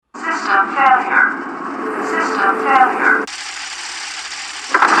System failure. System failure.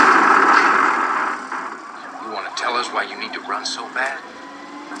 You want to tell us why you need to run so bad?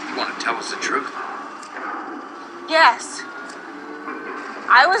 You want to tell us the truth? Yes.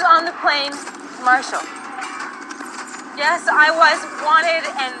 I was on the plane to Marshall. Yes, I was wanted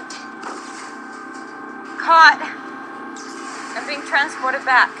and caught and being transported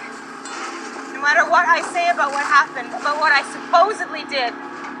back. No matter what I say about what happened, about what I supposedly did,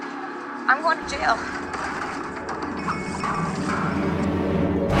 I'm going to jail.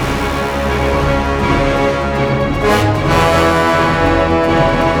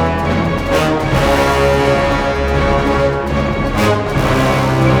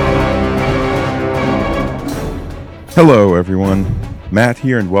 Hello, everyone. Matt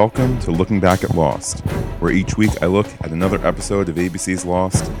here, and welcome to Looking Back at Lost, where each week I look at another episode of ABC's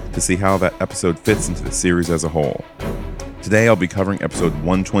Lost to see how that episode fits into the series as a whole. Today I'll be covering episode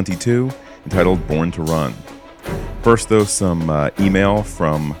 122, entitled Born to Run. First, though, some email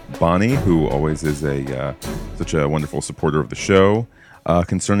from Bonnie, who always is such a wonderful supporter of the show,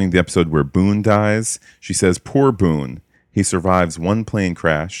 concerning the episode where Boone dies. She says, "Poor Boone. He survives one plane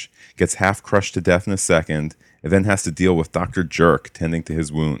crash, gets half crushed to death in a second, and then has to deal with Dr. Jerk tending to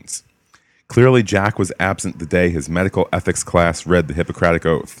his wounds. Clearly, Jack was absent the day his medical ethics class read the Hippocratic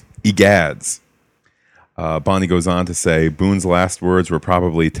Oath. Egads." Bonnie goes on to say, Boone's last words were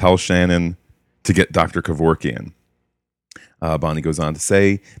probably, "Tell Shannon to get Dr. Kevorkian." Bonnie goes on to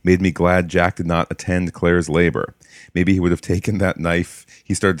say, "Made me glad Jack did not attend Claire's labor. Maybe he would have taken that knife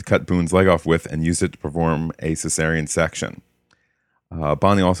he started to cut Boone's leg off with and used it to perform a cesarean section."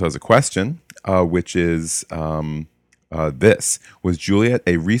 Bonnie also has a question, which is this. Was Juliet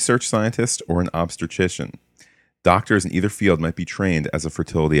a research scientist or an obstetrician? Doctors in either field might be trained as a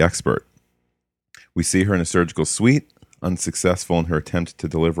fertility expert. We see her in a surgical suite, unsuccessful in her attempt to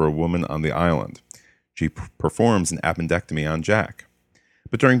deliver a woman on the island. She performs an appendectomy on Jack.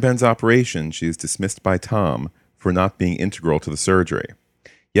 But during Ben's operation, she is dismissed by Tom for not being integral to the surgery.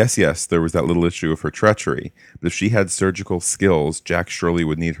 Yes, there was that little issue of her treachery, but if she had surgical skills, Jack surely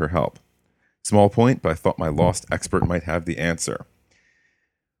would need her help. Small point, but I thought my lost expert might have the answer.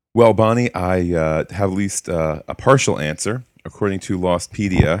 Well, Bonnie, I have at least a partial answer. According to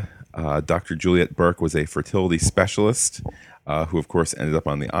Lostpedia, Dr. Juliet Burke was a fertility specialist who, of course, ended up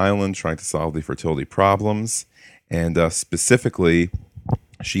on the island trying to solve the fertility problems. And specifically,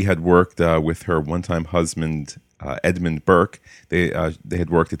 she had worked with her one-time husband, Edmund Burke. They had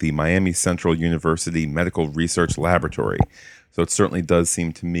worked at the Miami Central University Medical Research Laboratory. So it certainly does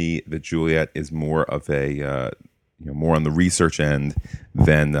seem to me that Juliet is more of a more on the research end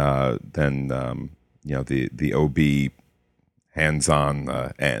than the OB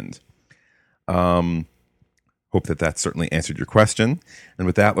hands-on end. Hope that certainly answered your question. And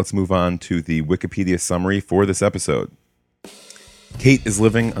with that, let's move on to the Wikipedia summary for this episode. Kate is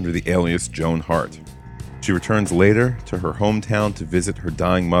living under the alias Joan Hart. She returns later to her hometown to visit her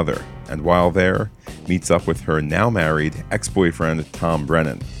dying mother, and while there, meets up with her now-married ex-boyfriend Tom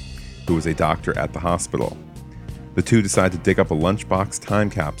Brennan, who was a doctor at the hospital. The two decide to dig up a lunchbox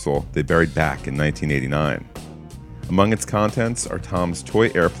time capsule they buried back in 1989. Among its contents are Tom's toy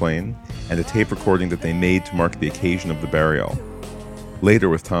airplane and a tape recording that they made to mark the occasion of the burial. Later,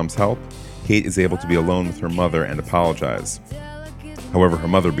 with Tom's help, Kate is able to be alone with her mother and apologize. However, her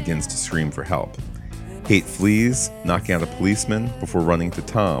mother begins to scream for help. Kate flees, knocking out a policeman before running to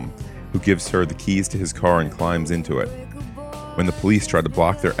Tom, who gives her the keys to his car and climbs into it. When the police try to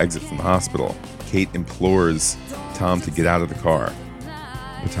block their exit from the hospital, Kate implores Tom to get out of the car,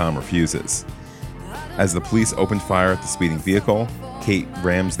 but Tom refuses. As the police open fire at the speeding vehicle, Kate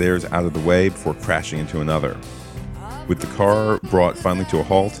rams theirs out of the way before crashing into another. With the car brought finally to a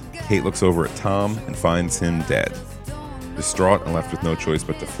halt, Kate looks over at Tom and finds him dead. Distraught and left with no choice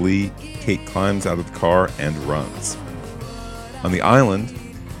but to flee, Kate climbs out of the car and runs. On the island,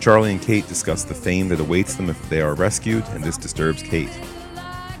 Charlie and Kate discuss the fame that awaits them if they are rescued, and this disturbs Kate.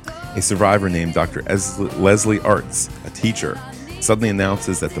 A survivor named Dr. Leslie Arts, a teacher, suddenly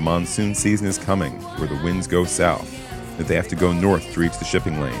announces that the monsoon season is coming, where the winds go south, that they have to go north to reach the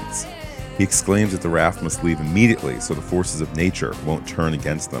shipping lanes. He exclaims that the raft must leave immediately so the forces of nature won't turn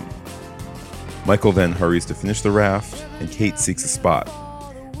against them. Michael then hurries to finish the raft, and Kate seeks a spot.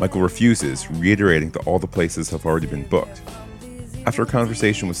 Michael refuses, reiterating that all the places have already been booked. After a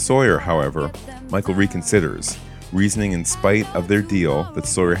conversation with Sawyer, however, Michael reconsiders, reasoning in spite of their deal that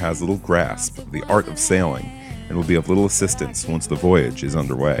Sawyer has little grasp of the art of sailing and will be of little assistance once the voyage is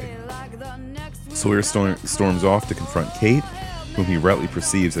underway. Sawyer storms off to confront Kate, whom he rightly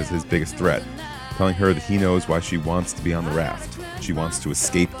perceives as his biggest threat, telling her that he knows why she wants to be on the raft. She wants to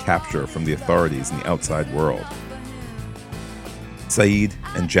escape capture from the authorities in the outside world. Sayid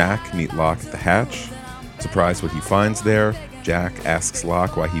and Jack meet Locke at the hatch. Surprised what he finds there, Jack asks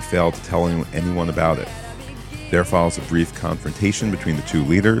Locke why he failed to tell anyone about it. There follows a brief confrontation between the two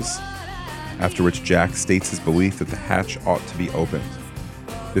leaders, after which Jack states his belief that the hatch ought to be opened.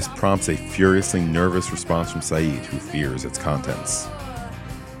 This prompts a furiously nervous response from Sayid, who fears its contents.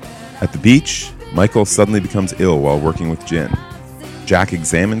 At the beach, Michael suddenly becomes ill while working with Jin. Jack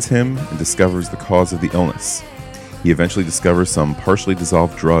examines him and discovers the cause of the illness. He eventually discovers some partially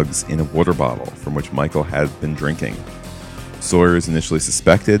dissolved drugs in a water bottle from which Michael had been drinking. Sawyer is initially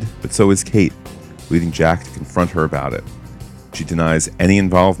suspected, but so is Kate, leading Jack to confront her about it. She denies any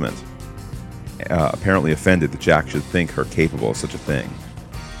involvement, apparently offended that Jack should think her capable of such a thing.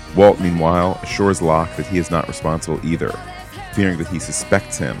 Walt, meanwhile, assures Locke that he is not responsible either, fearing that he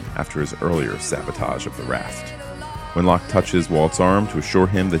suspects him after his earlier sabotage of the raft. When Locke touches Walt's arm to assure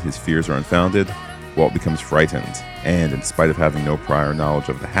him that his fears are unfounded, Walt becomes frightened and, in spite of having no prior knowledge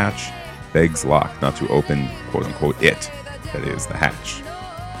of the hatch, begs Locke not to open, quote-unquote, it, that is, the hatch.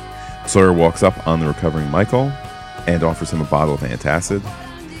 Sawyer walks up on the recovering Michael and offers him a bottle of antacid.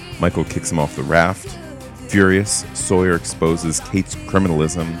 Michael kicks him off the raft. Furious, Sawyer exposes Kate's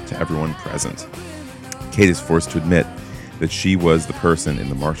criminalism to everyone present. Kate is forced to admit that she was the person in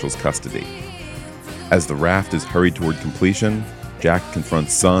the marshal's custody. As the raft is hurried toward completion, Jack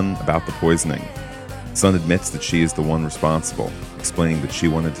confronts Sun about the poisoning. Sun admits that she is the one responsible, explaining that she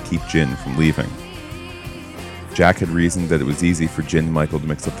wanted to keep Jin from leaving. Jack had reasoned that it was easy for Jin and Michael to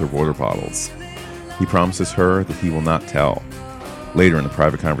mix up their water bottles. He promises her that he will not tell. Later in a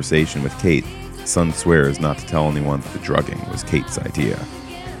private conversation with Kate, Sun swears not to tell anyone that the drugging was Kate's idea.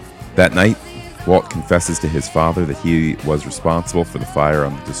 That night, Walt confesses to his father that he was responsible for the fire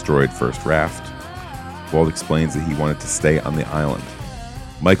on the destroyed first raft. Walt explains that he wanted to stay on the island.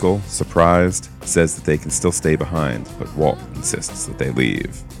 Michael, surprised, says that they can still stay behind, but Walt insists that they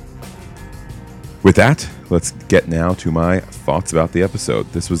leave. With that, let's get now to my thoughts about the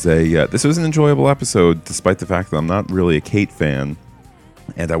episode. This was an enjoyable episode, despite the fact that I'm not really a Kate fan,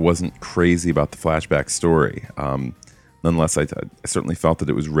 and I wasn't crazy about the flashback story. Nonetheless, I certainly felt that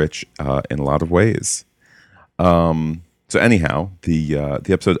it was rich in a lot of ways. So anyhow, the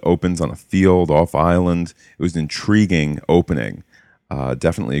episode opens on a field off island. It was an intriguing opening.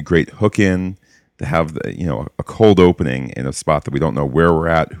 Definitely a great hook in to have a cold opening in a spot that we don't know where we're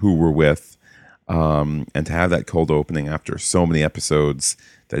at, who we're with, and to have that cold opening after so many episodes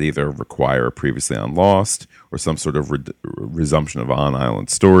that either require previously on Lost or some sort of resumption of on-island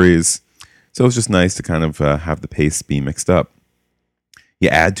stories. So it was just nice to kind of have the pace be mixed up. You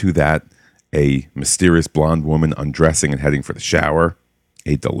add to that a mysterious blonde woman undressing and heading for the shower.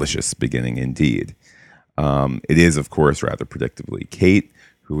 A delicious beginning indeed. It is, of course, rather predictably Kate,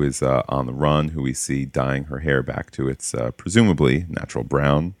 who is on the run, who we see dyeing her hair back to its presumably natural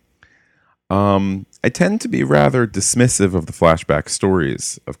brown. I tend to be rather dismissive of the flashback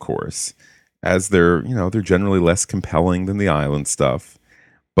stories, of course, as they're generally less compelling than the island stuff.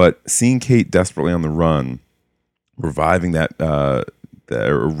 But seeing Kate desperately on the run, retrieving that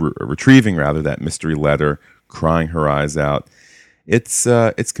mystery letter, crying her eyes out,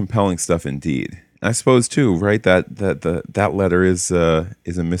 it's compelling stuff indeed. And I suppose too, right? That letter is a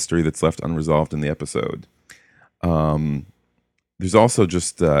mystery that's left unresolved in the episode. There's also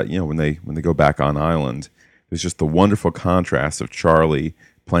just when they go back on island, there's just the wonderful contrast of Charlie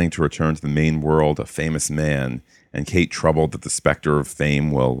planning to return to the main world, a famous man, and Kate troubled that the specter of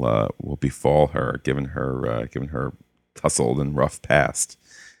fame will befall her, given her tussled and rough past.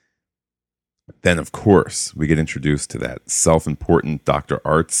 Then, of course, we get introduced to that self-important Dr.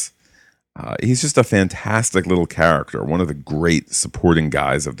 Arts. He's just a fantastic little character, one of the great supporting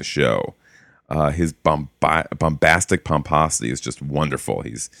guys of the show. His bombastic pomposity is just wonderful.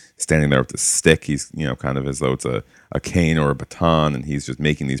 He's standing there with a stick. He's, kind of as though it's a cane or a baton, and he's just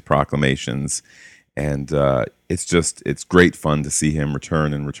making these proclamations. And it's great fun to see him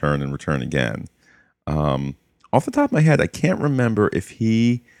return and return and return again. Off the top of my head, I can't remember if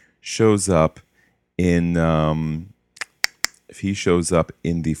he shows up in the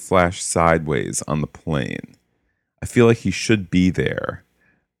Flash Sideways on the plane. I feel like he should be there.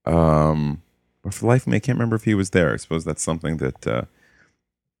 But for the life of me, I can't remember if he was there. I suppose that's something that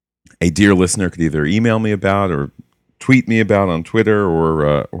a dear listener could either email me about or tweet me about on Twitter,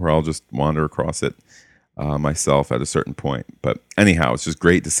 or I'll just wander across it myself at a certain point. But anyhow, it's just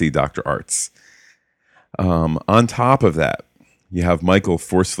great to see Dr. Arts. On top of that, you have Michael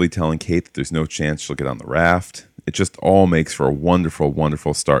forcefully telling Kate that there's no chance she'll get on the raft. It just all makes for a wonderful,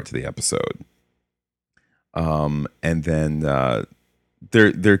 wonderful start to the episode. And then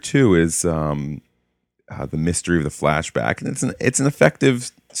there too is the mystery of the flashback, and it's an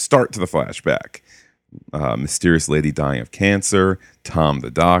effective start to the flashback. Mysterious lady dying of cancer, Tom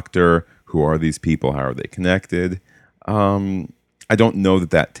the doctor. Who are these people? How are they connected? I don't know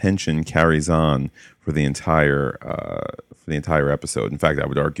that tension carries on for the entire episode. In fact, I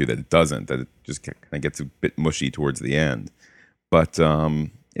would argue that it doesn't. That it just kind of gets a bit mushy towards the end. But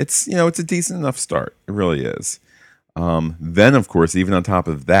it's a decent enough start. It really is. Then, of course, even on top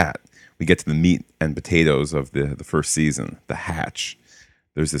of that, we get to the meat and potatoes of the first season, the hatch.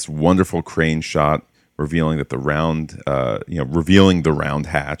 There's this wonderful crane shot revealing that revealing the round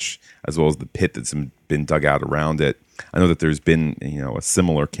hatch, as well as the pit that's been dug out around it. I know that there's been, a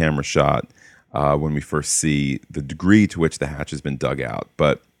similar camera shot when we first see the degree to which the hatch has been dug out,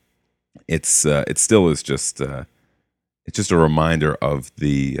 but it still is just it's just a reminder of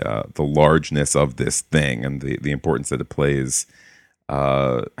the largeness of this thing and the importance that it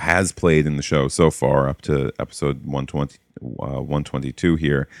has played in the show so far up to episode 122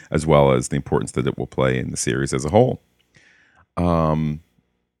 here, as well as the importance that it will play in the series as a whole.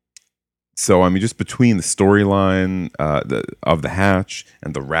 So, I mean, just between the storyline of the hatch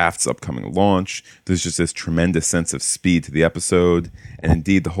and the raft's upcoming launch, there's just this tremendous sense of speed to the episode. And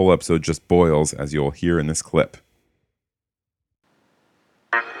indeed, the whole episode just boils, as you'll hear in this clip.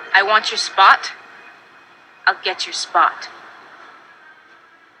 I want your spot. I'll get your spot.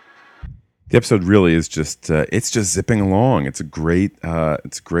 The episode really is just it's just zipping along. It's a great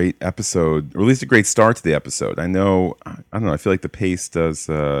episode, or at least a great start to the episode. I don't know. I feel like the pace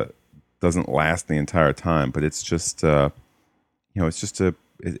doesn't last the entire time, but it's just it's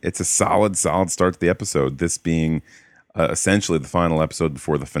a solid start to the episode. This being essentially the final episode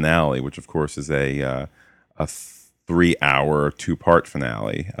before the finale, which of course is a 3-hour 2-part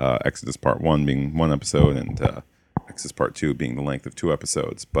finale. Exodus Part 1 being 1 episode, and Exodus Part 2 being the length of 2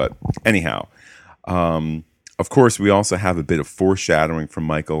 episodes. But anyhow, of course, we also have a bit of foreshadowing from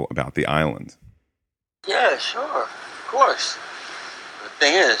Michael about the island. Yeah, sure, of course. The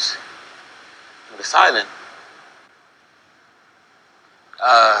thing is, this island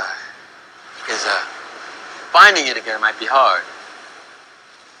finding it again might be hard.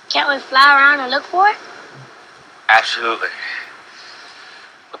 Can't we fly around and look for it? Absolutely.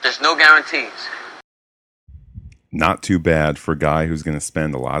 But there's no guarantees. Not too bad for a guy who's going to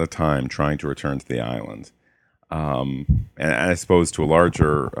spend a lot of time trying to return to the island. And I suppose to a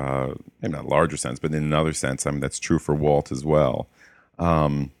larger, maybe not larger sense, but in another sense, I mean, that's true for Walt as well.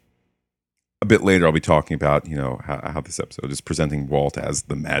 A bit later, I'll be talking about, how this episode is presenting Walt as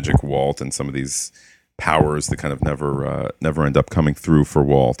the magic Walt and some of these powers that kind of never end up coming through for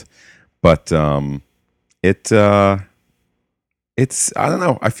Walt. But it's I don't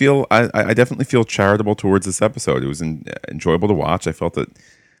know. I definitely feel charitable towards this episode. It was enjoyable to watch. I felt that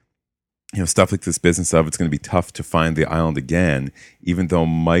stuff like this business of it's going to be tough to find the island again, even though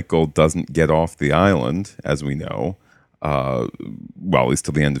Michael doesn't get off the island, as we know. Well, at least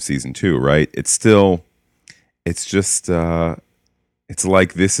till the end of season 2, right? It's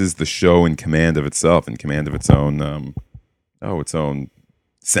like this is the show in command of itself, in command of its own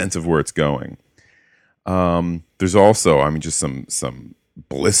sense of where it's going. There's also, just some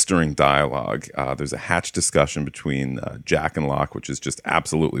blistering dialogue. There's a hatch discussion between Jack and Locke, which is just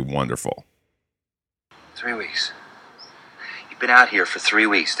absolutely wonderful. 3 weeks. You've been out here for 3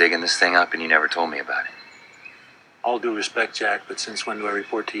 weeks digging this thing up and you never told me about it. All due respect, Jack, but since when do I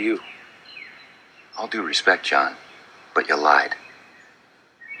report to you? All due respect, John, but you lied.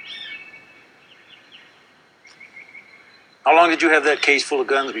 How long did you have that case full of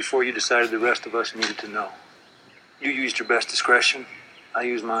guns before you decided the rest of us needed to know? You used your best discretion. I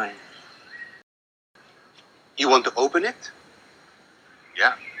used mine. You want to open it?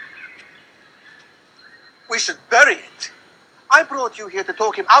 Yeah. We should bury it. I brought you here to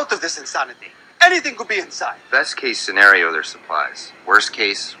talk him out of this insanity. Anything could be inside. Best case scenario, there's supplies. Worst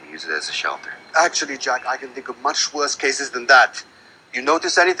case, we use it as a shelter. Actually, Jack, I can think of much worse cases than that. You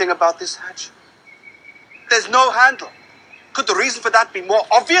notice anything about this hatch? There's no handle. Could the reason for that be more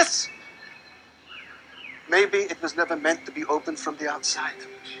obvious? Maybe it was never meant to be opened from the outside.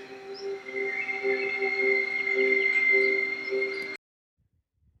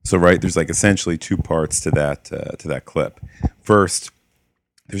 So, right, there's like essentially 2 parts to that clip. First,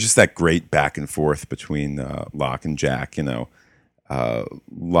 there's just that great back and forth between Locke and Jack.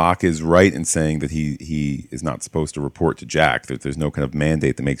 Locke is right in saying that he is not supposed to report to Jack, that there's no kind of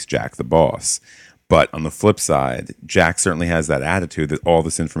mandate that makes Jack the boss. But on the flip side, Jack certainly has that attitude that all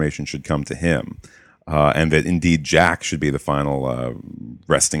this information should come to him, and that indeed Jack should be the final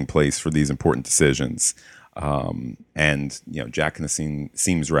resting place for these important decisions. And Jack kind of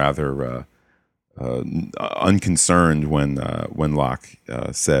seems rather unconcerned when Locke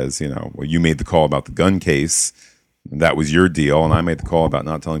says, well, you made the call about the gun case, that was your deal, and I made the call about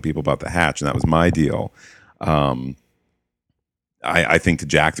not telling people about the hatch, and that was my deal. I think to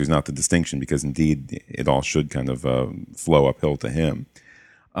Jack there's not the distinction, because indeed it all should kind of flow uphill to him.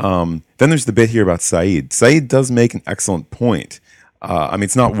 Then there's the bit here about Saeed. Saeed does make an excellent point.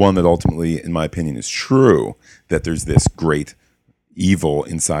 It's not one that ultimately, in my opinion, is true, that there's this great evil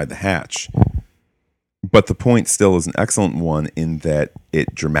inside the hatch. But the point still is an excellent one, in that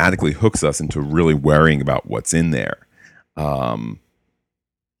it dramatically hooks us into really worrying about what's in there.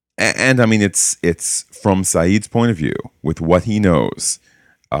 It's from Saeed's point of view, with what he knows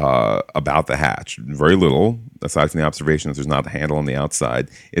about the hatch. Very little, aside from the observation that there's not a handle on the outside.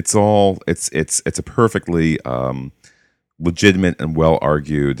 It's a perfectly legitimate and well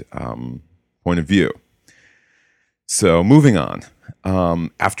argued point of view. So moving on.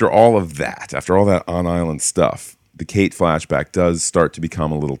 After all that on-island stuff, the Kate flashback does start to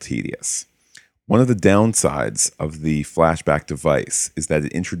become a little tedious. One of the downsides of the flashback device is that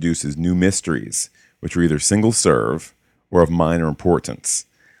it introduces new mysteries, which are either single serve or of minor importance.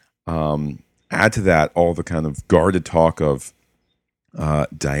 Add to that all the kind of guarded talk of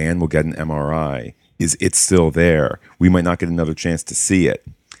Diane will get an MRI. Is it still there? We might not get another chance to see it.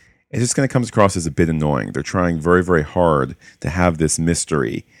 It just kind of comes across as a bit annoying. They're trying very, very hard to have this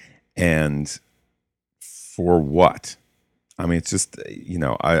mystery. And for what? It's just,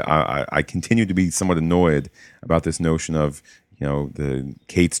 I continue to be somewhat annoyed about this notion of, the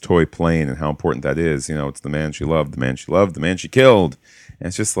Kate's toy plane and how important that is. It's the man she loved, the man she loved, the man she killed. And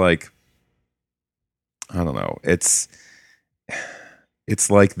it's just like, I don't know. It's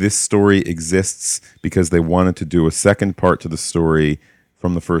like this story exists because they wanted to do a second part to the story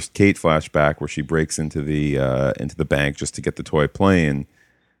from the first Kate flashback, where she breaks into the bank just to get the toy plane.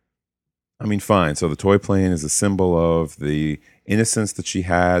 Fine. So the toy plane is a symbol of the innocence that she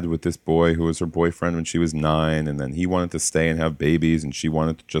had with this boy who was her boyfriend when she was 9, and then he wanted to stay and have babies, and she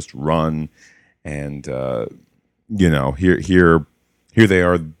wanted to just run. And here they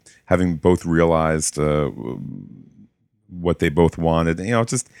are, having both realized what they both wanted.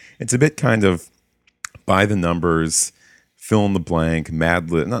 It's a bit kind of by the numbers, fill in the blank,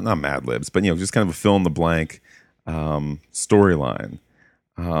 not Mad Libs, but just kind of a fill in the blank storyline.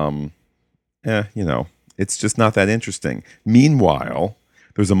 It's just not that interesting. Meanwhile,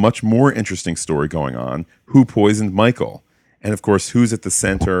 there's a much more interesting story going on. Who poisoned Michael? And of course, who's at the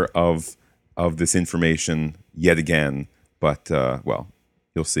center of this information yet again? But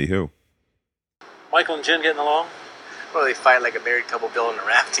you'll see who. Michael and Jen getting along? Well, they fight like a married couple building a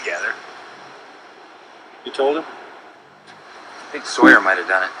raft together. You told him? I think Sawyer might have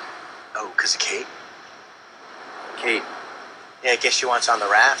done it. Oh, because of Kate? Kate. Yeah, I guess she wants on the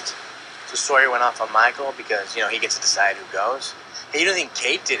raft. So Sawyer went off on Michael because, he gets to decide who goes. Hey, you don't think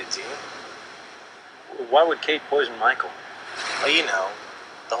Kate did it, do you? Why would Kate poison Michael? Well,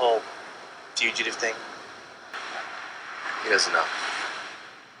 the whole fugitive thing. He doesn't know.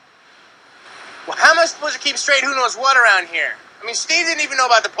 Well, how am I supposed to keep straight who knows what around here? Steve didn't even know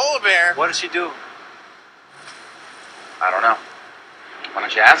about the polar bear. What does she do? I don't know. Why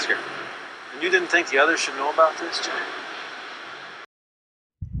don't you ask her? And you didn't think the others should know about this, Jim?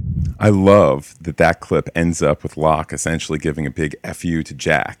 I love that clip ends up with Locke essentially giving a big FU to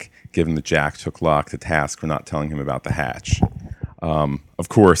Jack, given that Jack took Locke to task for not telling him about the hatch. Of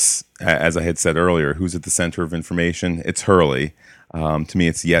course, as I had said earlier, who's at the center of information? It's Hurley. To me,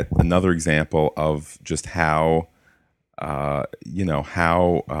 it's yet another example of just how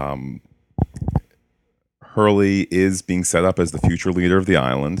Hurley is being set up as the future leader of the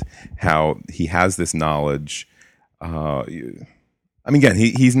island, how he has this knowledge. Again,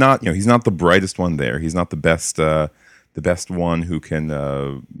 he's not the brightest one there. He's not the best one who can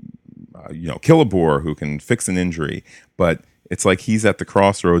kill a boar, who can fix an injury. But it's like he's at the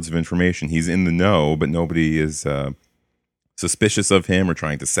crossroads of information. He's in the know, but nobody is suspicious of him or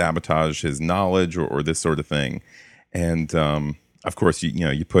trying to sabotage his knowledge or this sort of thing. And of course,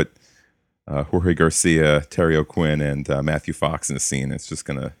 you put Jorge Garcia, Terry O'Quinn, and Matthew Fox in a scene. It's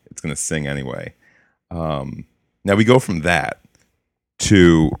gonna sing anyway. Now we go from that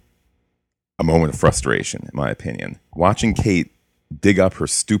to a moment of frustration, in my opinion. Watching Kate dig up her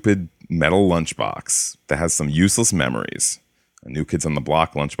stupid metal lunchbox that has some useless memories, a New Kids on the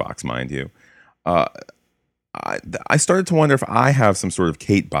Block lunchbox, mind you. I started to wonder if I have some sort of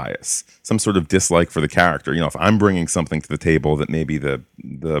Kate bias, some sort of dislike for the character. If I'm bringing something to the table that maybe the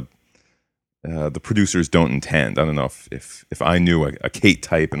producers don't intend. I don't know if I knew a Kate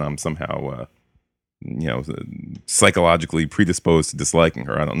type and I'm somehow psychologically predisposed to disliking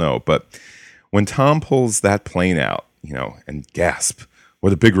her. I don't know. But when Tom pulls that plane out, and gasp,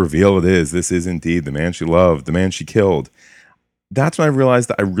 what a big reveal it is. This is indeed the man she loved, the man she killed. That's when I realized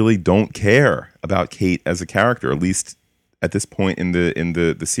that I really don't care about Kate as a character, at least at this point in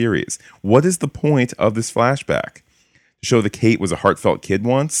the series. What is the point of this flashback? To show that Kate was a heartfelt kid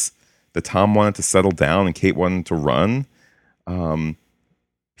once, that Tom wanted to settle down and Kate wanted to run.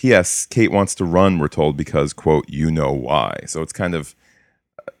 P.S. Kate wants to run, we're told, because, quote, you know why. So it's kind of,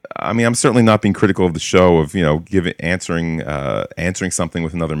 I'm certainly not being critical of the show of, answering something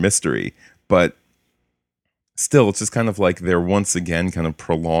with another mystery, but still, it's just kind of like they're once again kind of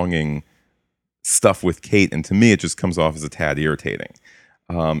prolonging stuff with Kate, and to me, it just comes off as a tad irritating.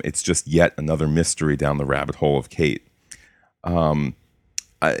 It's just yet another mystery down the rabbit hole of Kate. I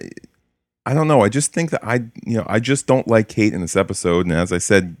don't know. I just think that I just don't like Kate in this episode, and as I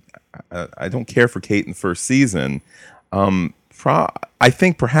said, I don't care for Kate in the first season. I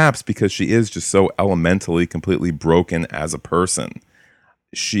think perhaps because she is just so elementally, completely broken as a person.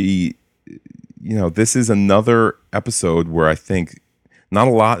 She, this is another episode where I think not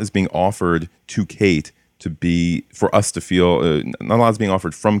a lot is being offered to Kate for us to feel, not a lot is being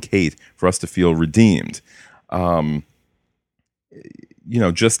offered from Kate for us to feel redeemed.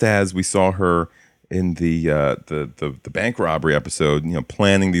 Just as we saw her in the bank robbery episode,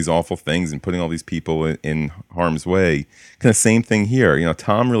 planning these awful things and putting all these people in harm's way. Kind of same thing here.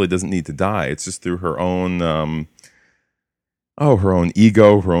 Tom really doesn't need to die. It's just through her own, her own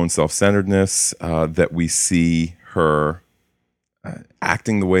ego, her own self-centeredness, that we see her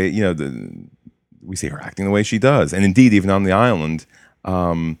acting the way, we see her acting the way she does. And indeed, even on the island,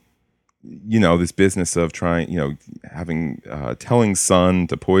 this business of trying, telling Sun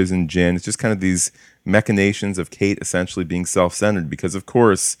to poison Jin. It's just kind of these machinations of Kate essentially being self-centered, because of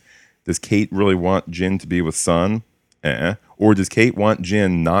course, does Kate really want Jin to be with Sun? Or does Kate want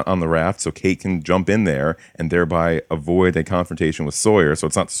Jin not on the raft so Kate can jump in there and thereby avoid a confrontation with Sawyer? So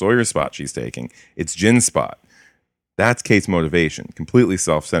it's not Sawyer's spot she's taking, it's Jin's spot. That's Kate's motivation, completely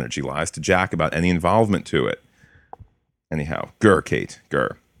self-centered. She lies to Jack about any involvement to it. Anyhow, Kate,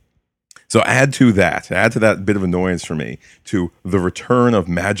 Gur. So add to that bit of annoyance for me, to the return of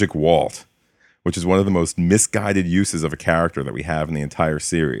Magic Walt, which is one of the most misguided uses of a character that we have in the entire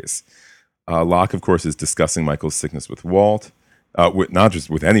series. Locke, of course, is discussing Michael's sickness with Walt, not just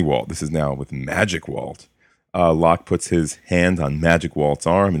with any Walt. This is now with Magic Walt. Locke puts his hand on Magic Walt's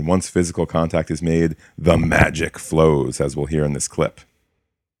arm, and once physical contact is made, the magic flows, as we'll hear in this clip.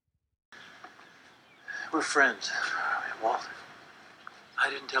 We're friends, Walt. I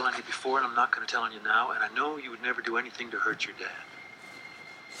didn't tell any before, and I'm not going to tell any now, and I know you would never do anything to hurt your dad.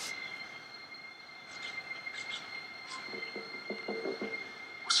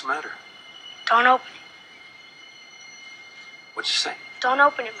 What's the matter? Don't open it. What'd you say? Don't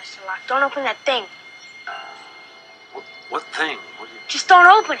open it, Mr. Locke. Don't open that thing. What thing? Just don't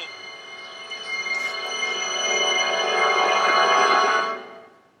open it.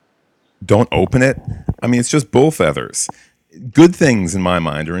 Don't open it? I mean, it's just bull feathers. Good things in my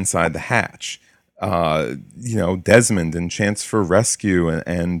mind are inside the hatch. Desmond and chance for rescue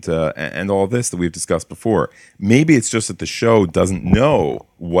and all this that we've discussed before. Maybe it's just that the show doesn't know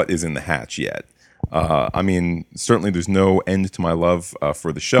what is in the hatch yet. Certainly there's no end to my love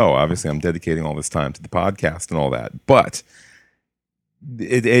for the show. Obviously, I'm dedicating all this time to the podcast and all that. But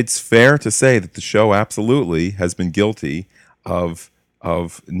it's fair to say that the show absolutely has been guilty of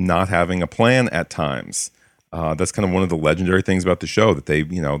not having a plan at times. That's kind of one of the legendary things about the show, that they,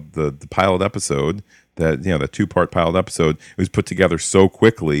 the pilot episode, that 2-part pilot episode, it was put together so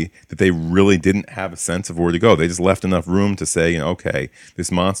quickly that they really didn't have a sense of where to go. They just left enough room to say, okay,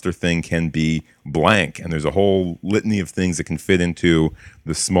 this monster thing can be blank, and there's a whole litany of things that can fit into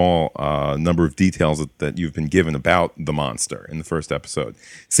the small number of details that you've been given about the monster in the first episode.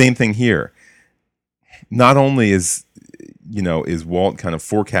 Same thing here. Not only is Walt kind of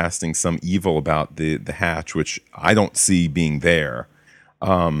forecasting some evil about the hatch, which I don't see being there.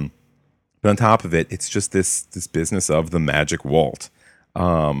 But on top of it, it's just this business of the Magic Walt.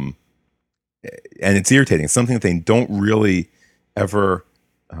 And it's irritating. It's something that they don't really ever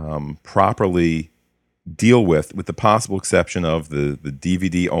properly deal with the possible exception of the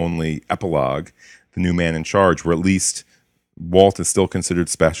DVD-only epilogue, The New Man in Charge, where at least Walt is still considered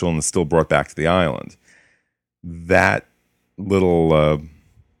special and is still brought back to the island. That little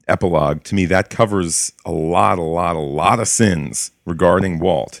epilogue, to me, that covers a lot of sins regarding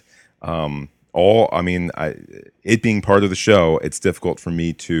Walt. It being part of the show, it's difficult for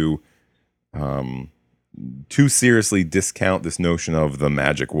me to too seriously discount this notion of the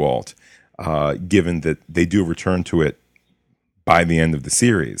Magic Walt. given that they do return to it by the end of the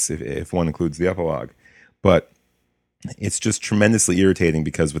series, if one includes the epilogue. But it's just tremendously irritating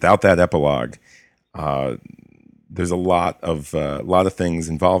because without that epilogue, there's a lot of things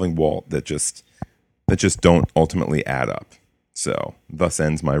involving Walt that just don't ultimately add up. So thus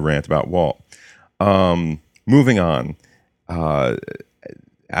ends my rant about Walt. Moving on.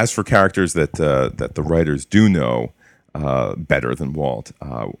 As for characters that the writers do know better than Walt,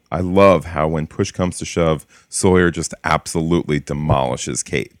 I love how when push comes to shove, Sawyer just absolutely demolishes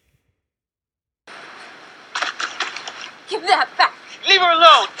Kate. Give that back. Leave her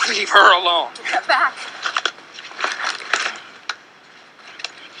alone. Leave her alone. Give that back.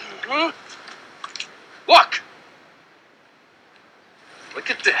 Look. Look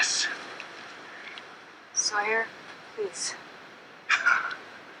at this. Sawyer, please.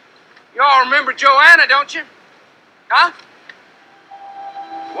 You all remember Joanna, don't you? Huh?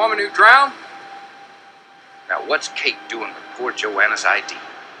 The woman who drowned? Now, what's Kate doing with poor Joanna's ID?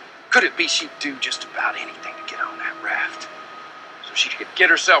 Could it be she'd do just about anything to get on that raft? So she could get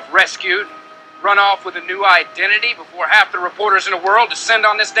herself rescued, run off with a new identity before half the reporters in the world descend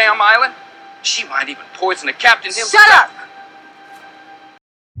on this damn island? She might even poison the captain himself. Shut up!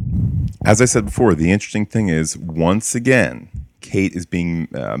 As I said before, the interesting thing is, once again, Kate is being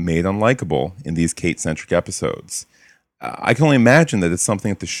made unlikable in these Kate-centric episodes. I can only imagine that it's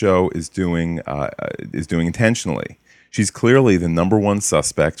something that the show is doing intentionally. She's clearly the number one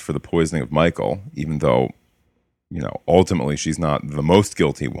suspect for the poisoning of Michael, even though, ultimately she's not the most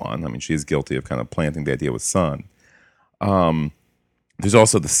guilty one. I mean, she is guilty of kind of planting the idea with Son. There's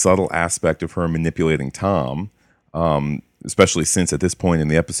also the subtle aspect of her manipulating Tom, especially since at this point in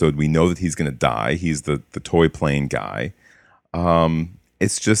the episode we know that he's going to die. He's the toy plane guy.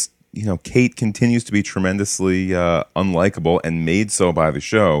 It's just, Kate continues to be tremendously unlikable and made so by the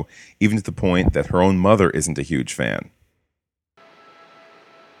show, even to the point that her own mother isn't a huge fan.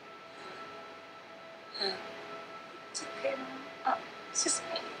 It's okay, Mom. It's just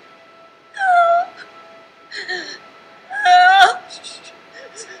me. Help!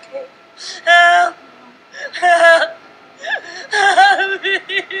 It's okay. Help! Help! Help me!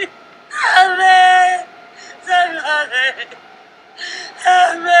 Help me! Somebody!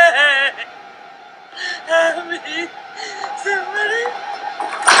 Help me! Help me! Somebody!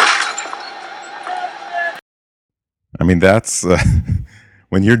 I mean, that's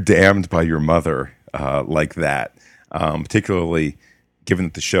when you're damned by your mother like that, particularly given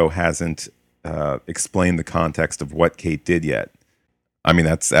that the show hasn't explained the context of what Kate did yet. I mean,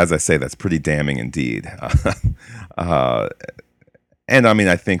 that's, as I say, that's pretty damning indeed. And I mean,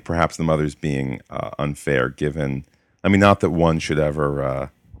 I think perhaps the mother's being unfair, given. I mean, not that one should ever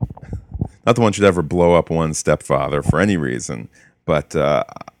blow up one's stepfather for any reason, but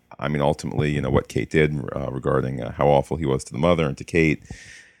I mean, ultimately, what Kate did regarding how awful he was to the mother and to Kate.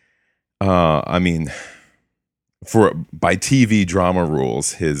 I mean, by TV drama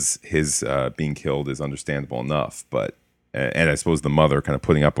rules, his being killed is understandable enough, but and I suppose the mother kind of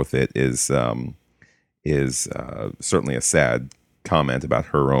putting up with it is certainly a sad comment about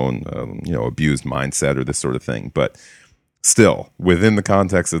her own abused mindset or this sort of thing. But still, within the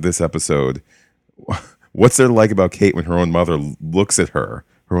context of this episode, what's there like about Kate when her own mother looks at her?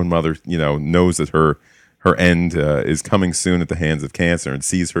 Her own mother, knows that her end is coming soon at the hands of cancer, and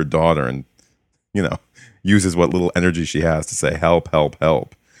sees her daughter, and uses what little energy she has to say, "Help! Help!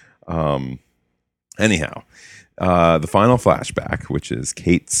 Help!" Anyhow, the final flashback, which is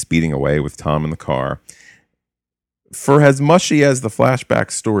Kate speeding away with Tom in the car. For as mushy as the flashback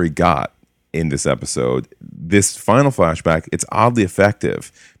story got in this episode, this final flashback, it's oddly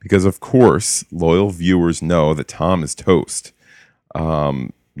effective because, of course, loyal viewers know that Tom is toast.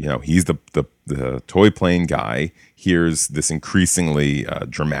 He's the toy plane guy. Here's this increasingly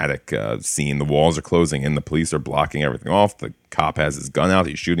dramatic scene. The walls are closing in. The police are blocking everything off. The cop has his gun out.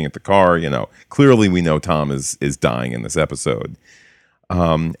 He's shooting at the car. Clearly we know Tom is dying in this episode.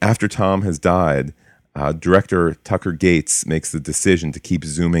 After Tom has died, director Tucker Gates makes the decision to keep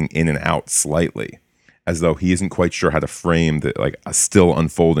zooming in and out slightly, as though he isn't quite sure how to frame a still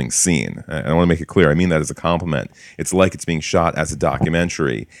unfolding scene. And I want to make it clear, I mean that as a compliment. It's like it's being shot as a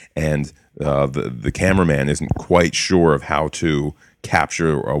documentary, and the cameraman isn't quite sure of how to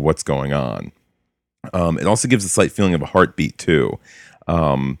capture what's going on. It also gives a slight feeling of a heartbeat too.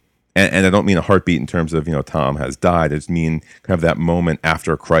 And I don't mean a heartbeat in terms of, Tom has died. I just mean kind of that moment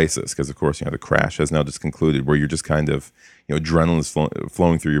after a crisis. Because, of course, the crash has now just concluded, where you're just kind of, adrenaline is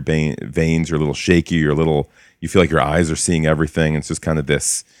flowing through your veins. You're a little shaky. You feel like your eyes are seeing everything. It's just kind of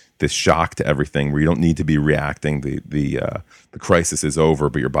this this shock to everything where you don't need to be reacting. The crisis is over,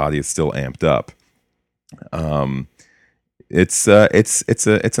 but your body is still amped up. It's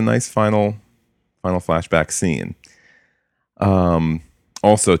a nice final flashback scene.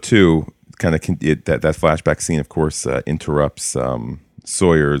 Also, too, kind of that flashback scene, of course, interrupts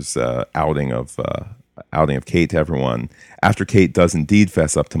Sawyer's outing of Kate to everyone. After Kate does indeed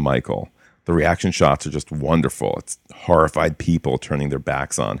fess up to Michael, the reaction shots are just wonderful. It's horrified people turning their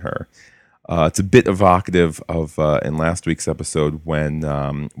backs on her. It's a bit evocative of in last week's episode when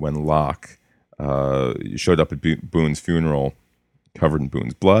Locke showed up at Boone's funeral covered in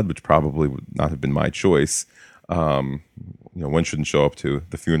Boone's blood, which probably would not have been my choice. One shouldn't show up to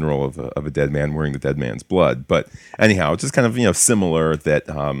the funeral of a dead man wearing the dead man's blood. But anyhow, it's just kind of similar that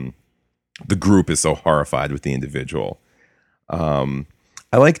the group is so horrified with the individual.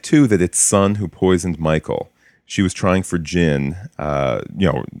 I like too that it's Sun who poisoned Michael. She was trying for Jin,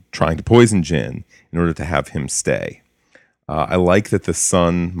 trying to poison Jin in order to have him stay. I like that the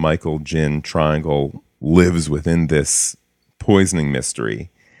Sun, Michael, Jin triangle lives within this poisoning mystery.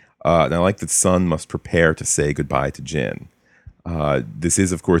 And I like that Sun must prepare to say goodbye to Jin. This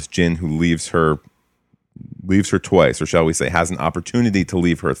is, of course, Jin who leaves her twice, or shall we say, has an opportunity to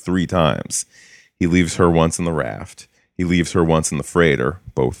leave her 3 times. He leaves her once in the raft. He leaves her once in the freighter,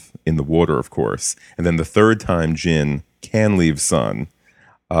 both in the water, of course. And then the 3rd time Jin can leave Sun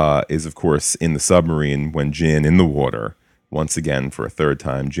is, of course, in the submarine when Jin in the water. Once again, for a 3rd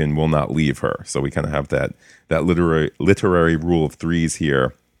time, Jin will not leave her. So we kind of have that literary rule of 3s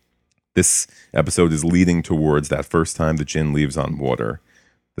here. This episode is leading towards that first time that Jin leaves on water.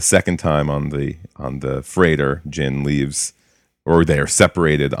 The 2nd time on the freighter, Jin leaves, or they are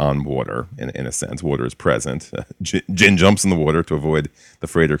separated on water, in a sense. Water is present. Jin jumps in the water to avoid the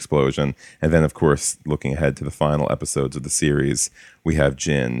freighter explosion. And then, of course, looking ahead to the final episodes of the series, we have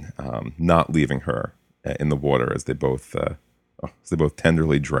Jin not leaving her in the water as they both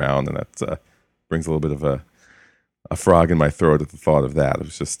tenderly drown. And that brings a little bit of a frog in my throat at the thought of that. It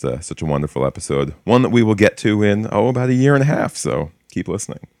was just such a wonderful episode. One that we will get to in, about a year and a half. So keep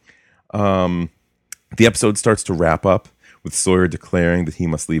listening. The episode starts to wrap up with Sawyer declaring that he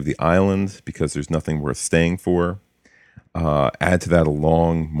must leave the island because there's nothing worth staying for. Add to that a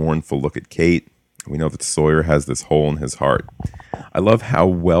long, mournful look at Kate. We know that Sawyer has this hole in his heart. I love how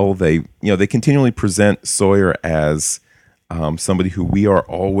well they continually present Sawyer as somebody who we are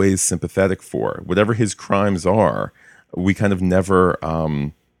always sympathetic for. Whatever his crimes are, we kind of never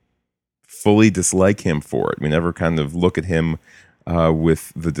fully dislike him for it. We never kind of look at him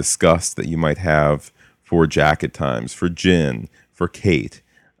with the disgust that you might have for Jack at times, for Jin, for Kate,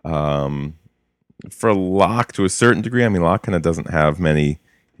 for Locke to a certain degree. I mean, Locke kind of doesn't have many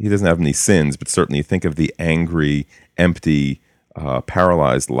sins, but certainly you think of the angry, empty,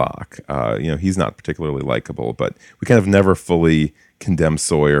 paralyzed Locke. He's not particularly likable, but we kind of never fully condemn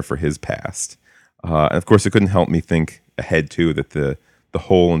Sawyer for his past. And of course, it couldn't help me think ahead too that the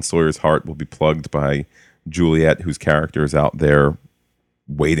hole in Sawyer's heart will be plugged by Juliet, whose character is out there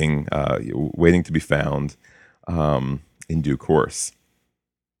waiting to be found in due course.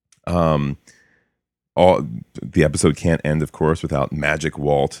 The episode can't end, of course, without Magic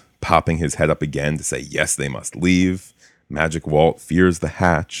Walt popping his head up again to say, yes, they must leave. Magic Walt fears the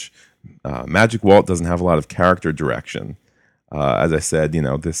hatch. Magic Walt doesn't have a lot of character direction. As I said,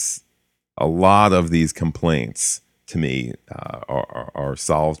 a lot of these complaints to me are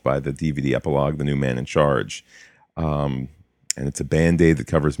solved by the DVD epilogue, The New Man in Charge. And it's a Band-Aid that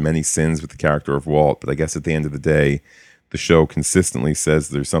covers many sins with the character of Walt. But I guess at the end of the day, the show consistently says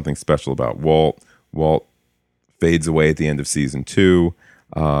there's something special about Walt. Walt fades away at the end of season 2,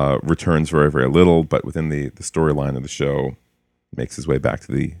 returns very, very little, but within the storyline of the show, makes his way back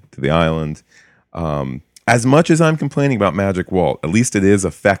to the island. As much as I'm complaining about Magic Walt, at least it is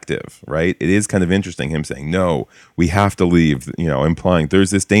effective, right? It is kind of interesting, him saying, no, we have to leave, implying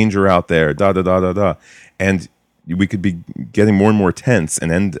there's this danger out there, da-da-da-da-da. And we could be getting more and more tense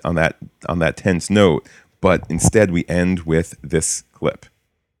and end on that tense note, but instead we end with this clip.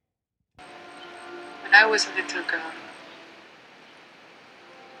 When I was a little girl,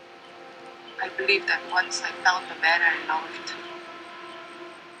 I believed that once I found the man I loved,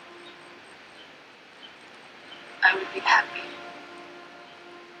 I would be happy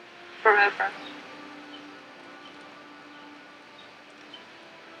forever.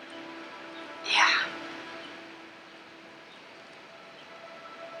 Yeah.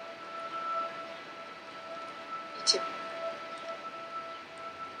 Me too.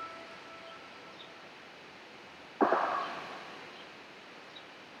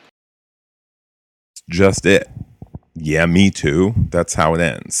 Just it. Yeah, me too. That's how it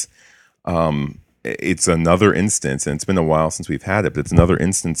ends. It's another instance, and it's been a while since we've had it, but it's another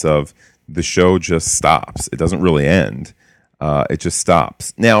instance of the show just stops. It doesn't really end. It just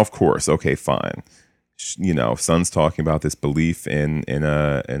stops. Now, of course, okay, fine. You know, Son's talking about this belief in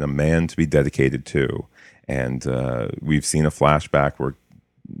a man to be dedicated to, and we've seen a flashback where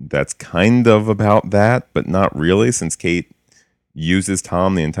that's kind of about that, but not really, since Kate uses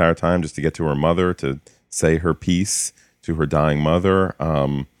Tom the entire time just to get to her mother, to say her piece to her dying mother.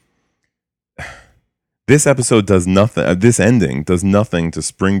 This episode does nothing. This ending does nothing to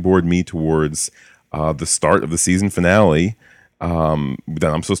springboard me towards the start of the season finale that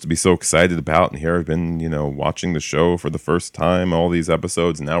I'm supposed to be so excited about. And here I've been, watching the show for the first time, all these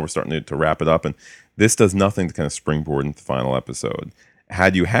episodes, and now we're starting to wrap it up. And this does nothing to kind of springboard into the final episode.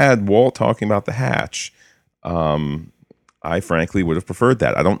 Had you had Walt talking about the hatch, I frankly would have preferred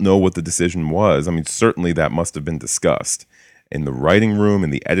that. I don't know what the decision was. I mean, certainly that must have been discussed in the writing room, in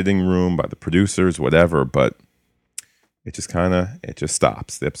the editing room, by the producers, whatever, but it just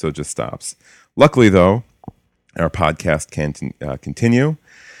stops. The episode just stops. Luckily, though, our podcast can continue.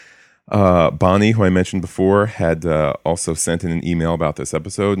 Bonnie, who I mentioned before, had also sent in an email about this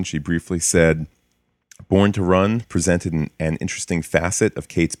episode, and she briefly said, Born to Run presented an interesting facet of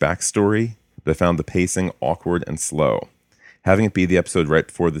Kate's backstory, but I found the pacing awkward and slow. Having it be the episode right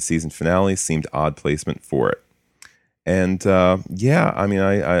before the season finale seemed odd placement for it. And I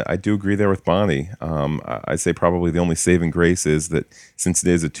do agree there with Bonnie. I'd say probably the only saving grace is that since it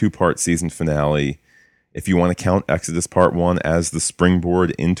is a 2-part season finale, if you want to count Exodus Part 1 as the springboard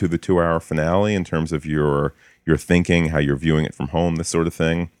into the 2-hour finale in terms of your thinking, how you're viewing it from home, this sort of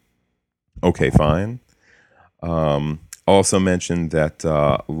thing, okay, fine. Also mentioned that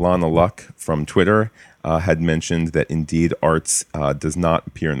Lana Luck from Twitter had mentioned that indeed Arts does not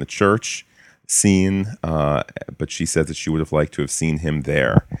appear in the church scene, but she said that she would have liked to have seen him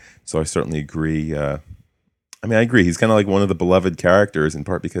there. So I certainly agree. I agree. He's kind of like one of the beloved characters, in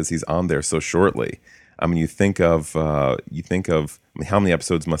part because he's on there so shortly. I mean, you think of how many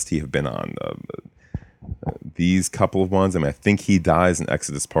episodes must he have been on? These couple of ones. I mean, I think he dies in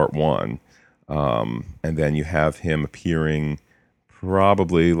Exodus Part 1, and then you have him appearing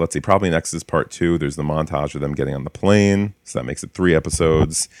probably in Exodus Part 2. There's the montage of them getting on the plane, so that makes it 3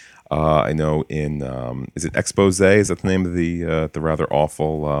 episodes. I know in is it Expose? Is that the name of the rather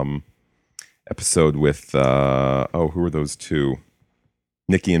awful episode with who are those two?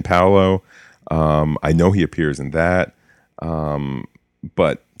 Nikki and Paolo. I know he appears in that,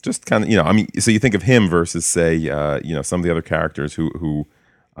 but just kind of so you think of him versus say some of the other characters who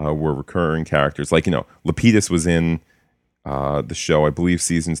were recurring characters, like Lapidus was in the show, I believe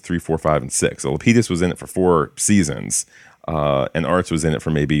seasons 3, 4, 5, and 6. So Lapidus was in it for 4 seasons. And Arts was in it for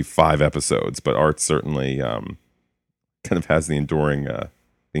maybe 5 episodes, but Arts certainly kind of has the enduring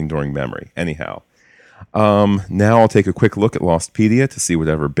memory. Anyhow, now I'll take a quick look at Lostpedia to see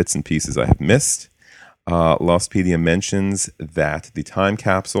whatever bits and pieces I have missed. Lostpedia mentions that the time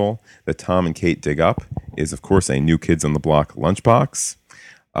capsule that Tom and Kate dig up is, of course, a New Kids on the Block lunchbox.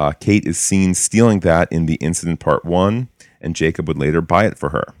 Kate is seen stealing that in the incident Part 1, and Jacob would later buy it for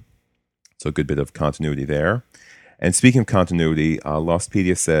her. So a good bit of continuity there. And speaking of continuity,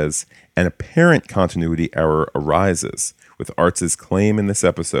 Lostpedia says, an apparent continuity error arises with Arts' claim in this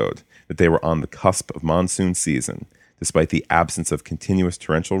episode that they were on the cusp of monsoon season, despite the absence of continuous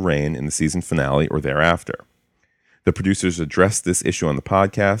torrential rain in the season finale or thereafter. The producers addressed this issue on the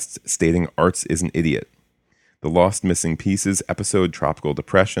podcast, stating Arts is an idiot. The Lost Missing Pieces episode, Tropical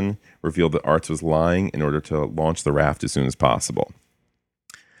Depression, revealed that Arts was lying in order to launch the raft as soon as possible.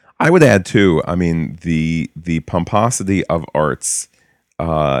 I would add, too, the pomposity of Arts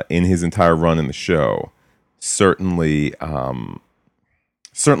in his entire run in the show certainly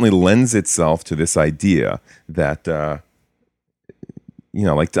lends itself to this idea that,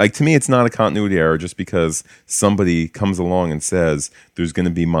 like to me, it's not a continuity error just because somebody comes along and says there's going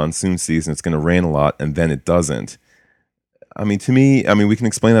to be monsoon season, it's going to rain a lot, and then it doesn't. To me, we can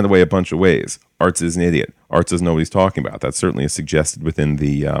explain that away a bunch of ways. Arts is an idiot. Arts doesn't know what he's talking about. That certainly is suggested within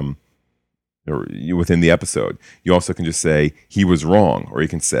the episode. You also can just say he was wrong, or you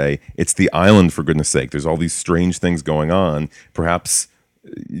can say it's the island, for goodness sake. There's all these strange things going on. Perhaps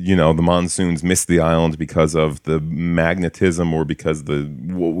the monsoons missed the island because of the magnetism or because the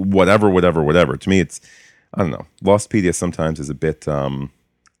whatever. To me, it's, I don't know. Lostpedia sometimes is a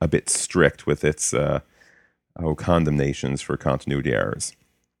bit strict with its condemnations for continuity errors.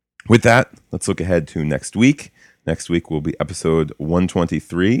 With that, let's look ahead to next week. Next week will be episode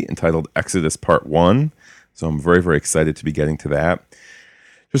 123, entitled Exodus Part 1. So I'm very, very excited to be getting to that.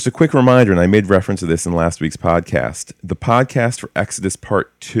 Just a quick reminder, and I made reference to this in last week's podcast. The podcast for Exodus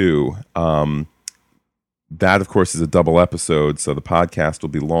Part 2, that, of course, is a double episode, so the podcast will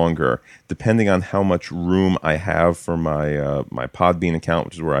be longer. Depending on how much room I have for my my Podbean account,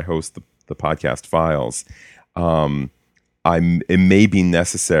 which is where I host the podcast files, it may be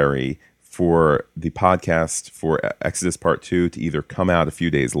necessary for the podcast for Exodus Part 2 to either come out a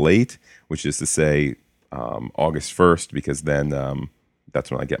few days late, which is to say August 1st, because then that's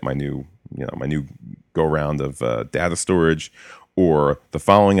when I get my new go round of data storage, or the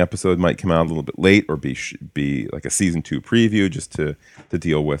following episode might come out a little bit late, or be like a season 2 preview, just to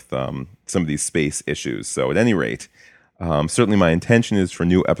deal with some of these space issues. So at any rate, certainly my intention is for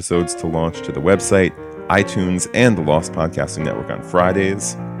new episodes to launch to the website, iTunes, and the Lost Podcasting Network on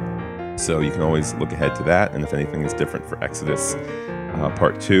Fridays. So you can always look ahead to that, and if anything is different for Exodus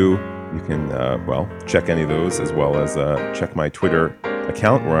Part 2, you can check any of those, as well as check my Twitter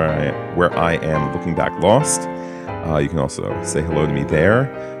account where I am Looking Back Lost. You can also say hello to me there.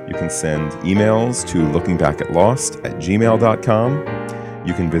 You can send emails to lookingbackatlost@gmail.com.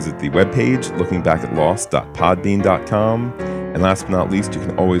 You can visit the webpage lookingbackatlost.podbean.com. And last but not least, you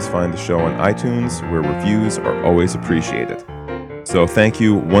can always find the show on iTunes, where reviews are always appreciated. So thank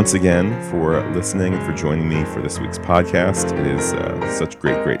you once again for listening and for joining me for this week's podcast. It is such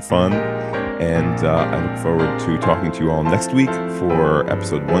great fun. And I look forward to talking to you all next week for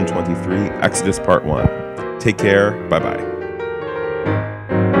episode 123, Exodus Part 1. Take care. Bye-bye.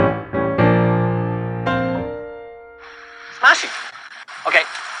 Smashing. Okay,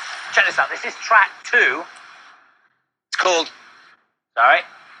 check this out. This is track 2. It's cold. Sorry?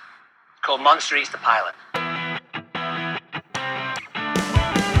 It's called Monster Eats the Pilot.